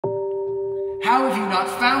How have you not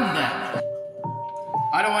found them?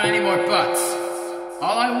 I don't want any more buts.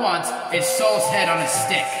 All I want is Soul's head on a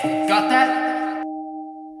stick. Got that?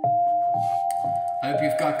 I hope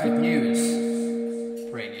you've got good news,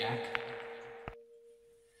 Brainiac.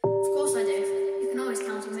 Of course I do. You can always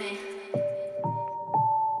count on me.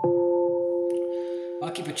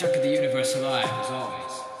 I'll keep a chunk of the universe alive, as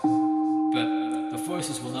always. But the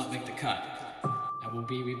forces will not make the cut. I will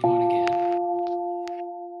be reborn again.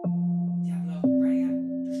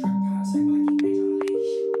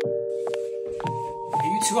 Are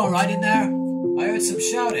you two alright in there? I heard some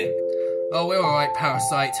shouting. Oh, we're alright,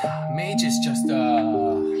 Parasite. Mage is just,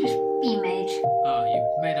 Just be mage. Oh, you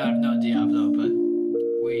may not have known Diablo, but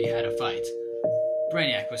we had a fight.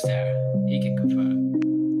 Brainiac was there. He can confirm.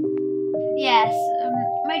 Yes,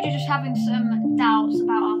 Mage are just having some doubts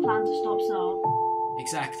about our plan to stop Soul.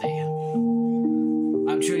 Exactly.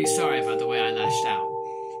 I'm truly sorry about the way I lashed out.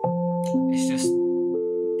 It's just,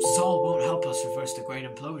 Saul won't help us reverse the great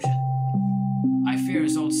implosion. I fear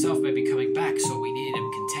his old self may be coming back, so we needed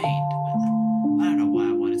him contained. I don't know why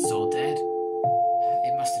I wanted Saul dead.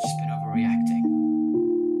 It must have just been overreacting.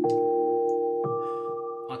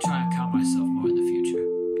 I'll try and calm myself more in the future.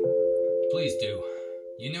 Please do.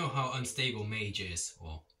 You know how unstable Mage is,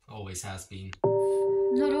 or always has been.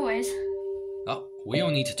 Not always. Oh, we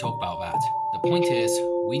don't need to talk about that. The point is,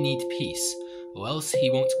 we need peace, or else he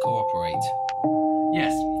won't cooperate.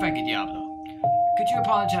 Yes, thank you, Diablo. Could you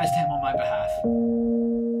apologize to him on my behalf?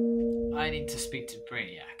 I need to speak to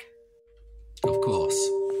Brainiac. Of course.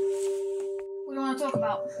 What do you want to talk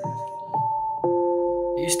about?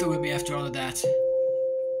 Are you still with me after all of that?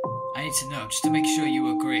 I need to know, just to make sure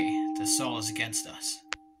you agree that Saul is against us.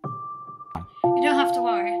 You don't have to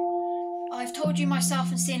worry. I've told you myself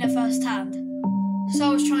and seen it firsthand.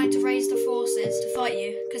 Saul is trying to raise the forces to fight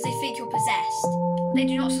you because they think you're possessed. They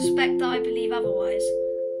do not suspect that I believe otherwise.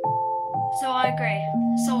 So I agree.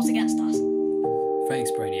 Saul's against us.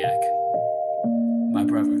 Thanks, Brainiac. My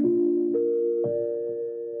brother.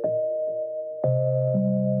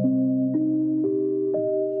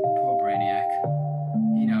 Poor Brainiac.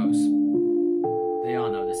 He knows. They all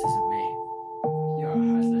know this isn't me. You're a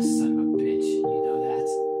heartless son of a bitch. You know that?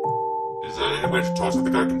 Is there any way to talk to the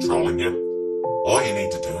guy controlling you? All you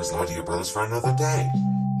need to do is lie to your brothers for another day.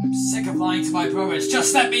 I'm sick of lying to my brothers.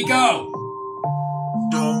 Just let me go!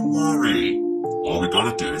 Don't worry. All we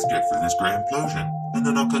gotta do is get through this great implosion, and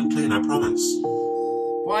then I'll come clean, I promise.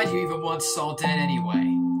 Why do you even want Saul dead anyway?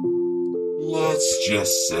 Let's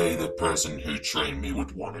just say the person who trained me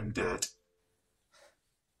would want him dead.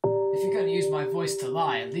 If you're gonna use my voice to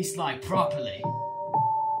lie, at least lie properly.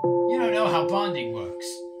 You don't know how bonding works.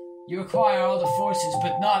 You acquire all the forces,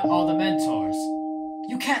 but not all the mentors.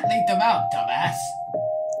 You can't lead them out, dumbass.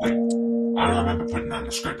 Wait, I don't remember putting that in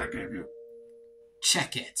the script I gave you.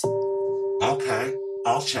 Check it. Okay,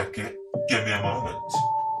 I'll check it. Give me a moment.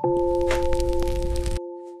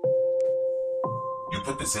 You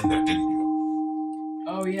put this in there, didn't you?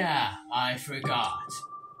 Oh yeah, I forgot.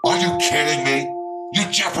 Are you kidding me? You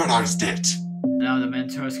jeopardized it! Now the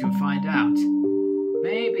mentors can find out.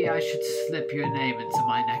 Maybe I should slip your name into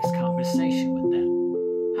my next conversation with them.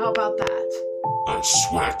 How about that? I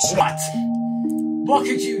sweat. What? What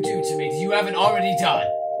could you do to me that you haven't already done?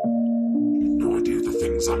 No idea the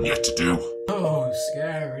things I'm yet to do. Oh,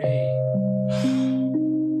 scary.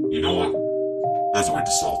 You know what? There's a way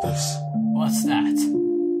to solve this. What's that?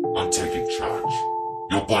 I'm taking charge.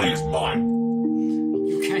 Your body is mine.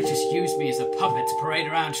 You can't just use me as a puppet to parade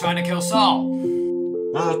around trying to kill Saul.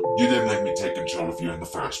 Well, you didn't let me take control of you in the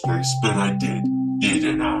first place, but I did,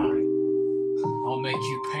 didn't I? I'll make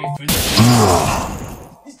you pay for this.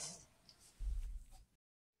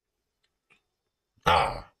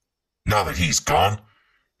 Now that he's gone,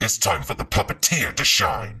 it's time for the Puppeteer to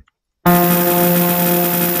shine.